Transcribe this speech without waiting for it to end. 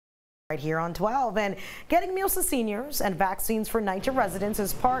Right here on 12, and getting meals to seniors and vaccines for NYCHA residents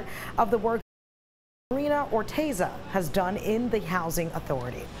is part of the work Marina Oteiza has done in the Housing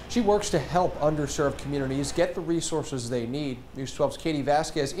Authority. She works to help underserved communities get the resources they need. News 12's Katie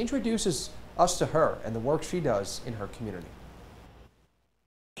Vasquez introduces us to her and the work she does in her community.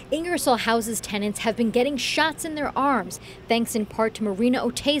 Ingersoll House's tenants have been getting shots in their arms, thanks in part to Marina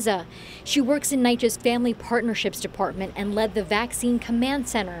Oteiza. She works in NYCHA's Family Partnerships Department and led the Vaccine Command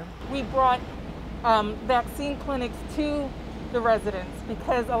Center. We brought vaccine clinics to the residents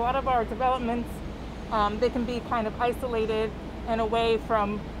because a lot of our developments, they can be kind of isolated and away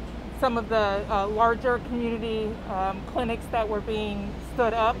from some of the larger community clinics that were being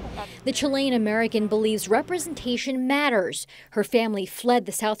stood up. The Chilean American believes representation matters. Her family fled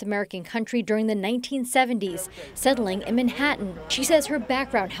the South American country during the 1970s, settling in Manhattan. She says her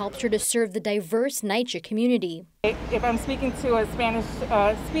background helps her to serve the diverse NYCHA community. If I'm speaking to a Spanish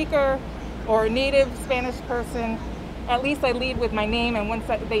speaker or a native Spanish person, at least I lead with my name, and once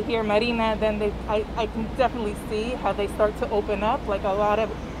they hear Marina, then I can definitely see how they start to open up, like a lot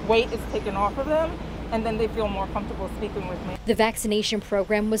of weight is taken off of them, and then they feel more comfortable speaking with me. The vaccination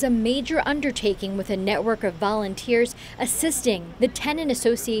program was a major undertaking with a network of volunteers assisting. The Tenant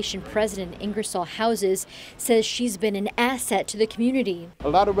Association president, Ingersoll Houses, says she's been an asset to the community. A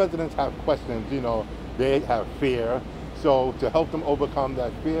lot of residents have questions, they have fear, so to help them overcome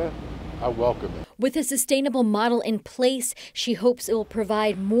that fear, I welcome it. With a sustainable model in place, she hopes it will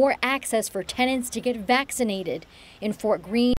provide more access for tenants to get vaccinated. In Fort Greene,